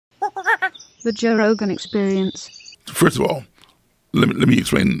The Joe Rogan Experience. First of all, let me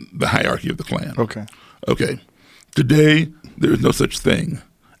explain the hierarchy of the Klan. Okay. Okay. Today, there is no such thing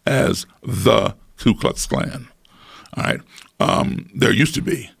as the Ku Klux Klan. All right. There used to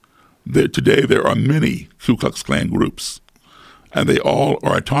be. Today, there are many Ku Klux Klan groups, and they all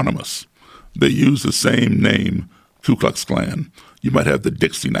are autonomous. They use the same name, Ku Klux Klan. You might have the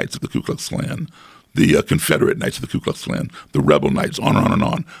Dixie Knights of the Ku Klux Klan, the Confederate Knights of the Ku Klux Klan, the Rebel Knights, on and on and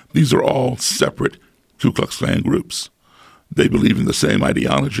on. These are all separate Ku Klux Klan groups. They believe in the same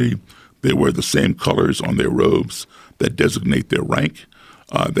ideology. They wear the same colors on their robes that designate their rank.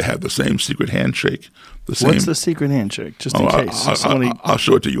 They have the same secret handshake. What's the secret handshake? Just in case. I'll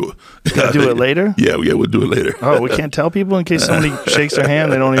show it to you. Can do it later? Yeah, we'll do it later. Oh, we can't tell people in case somebody shakes their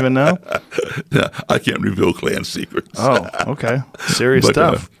hand, they don't even know? Yeah, I can't reveal Klan secrets. Oh, okay. Serious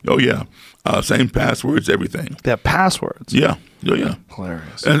stuff. Oh, yeah. Same passwords, everything. They have passwords? Yeah. Yeah.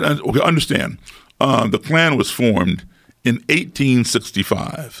 Hilarious. And okay, understand, the Klan was formed in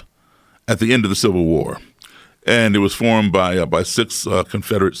 1865 at the end of the Civil War. And it was formed by 6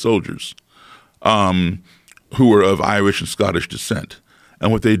 Confederate soldiers who were of Irish and Scottish descent.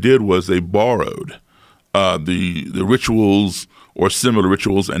 And what they did was they borrowed the rituals or similar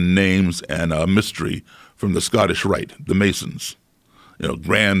rituals and names and mystery from the Scottish Rite, the Masons. You know,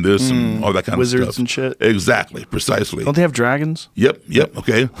 grand this and all that kind of stuff. Wizards and shit. Exactly, precisely. Don't they have dragons? Yep.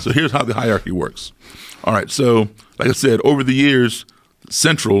 Okay, so here's how the hierarchy works. All right, so like I said, over the years,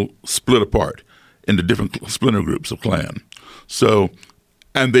 Central split apart into different splinter groups of Klan. So,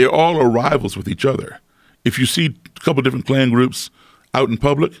 and they all are rivals with each other. If you see a couple different Klan groups out in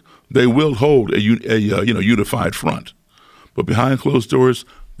public, they will hold a unified front. But behind closed doors,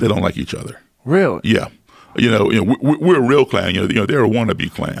 they don't like each other. Really? Yeah. We're a real Klan. They're a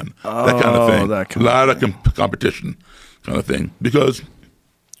wannabe Klan. That kind of thing. A lot of competition kind of thing. Because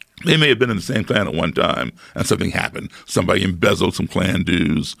they may have been in the same Klan at one time and something happened. Somebody embezzled some Klan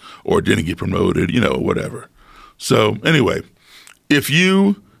dues or didn't get promoted, whatever. So anyway, if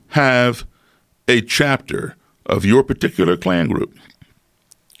you have a chapter of your particular Klan group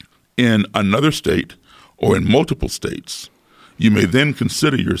in another state or in multiple states, you may then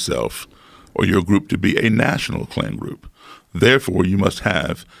consider yourself or your group to be a national Klan group. Therefore, you must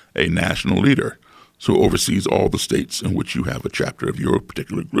have a national leader who oversees all the states in which you have a chapter of your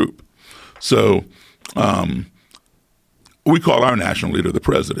particular group. So we call our national leader the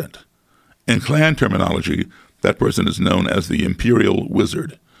president. In Klan terminology, that person is known as the imperial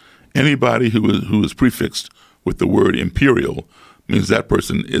wizard. Anybody who is prefixed with the word imperial means that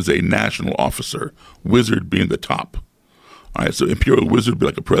person is a national officer, wizard being the top. All right, so imperial wizard would be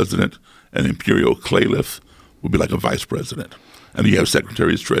like a president, and imperial caliph would be like a vice president. And then you have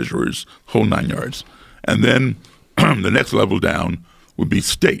secretaries, treasurers, whole 9 yards. And then the next level down would be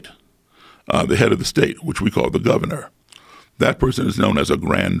state, the head of the state, which we call the governor. That person is known as a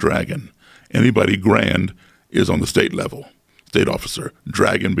grand dragon. Anybody grand is on the state level, state officer,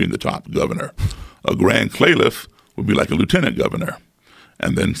 dragon being the top, governor. A grand caliph would be like a lieutenant governor,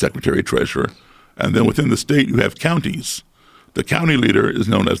 and then secretary, treasurer. And then within the state, you have counties. The county leader is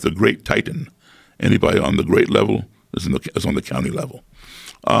known as the great titan. Anybody on the great level is on the county level.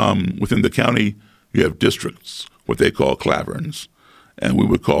 Within the county, you have districts, what they call claverns, and we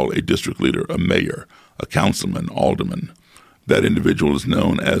would call a district leader a mayor, a councilman, alderman. That individual is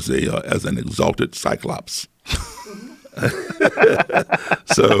known as an exalted cyclops.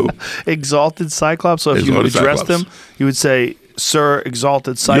 So exalted cyclops. So if you would address them, you would say, "Sir,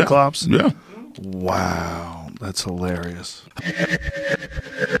 exalted cyclops." Yeah. Wow, that's hilarious.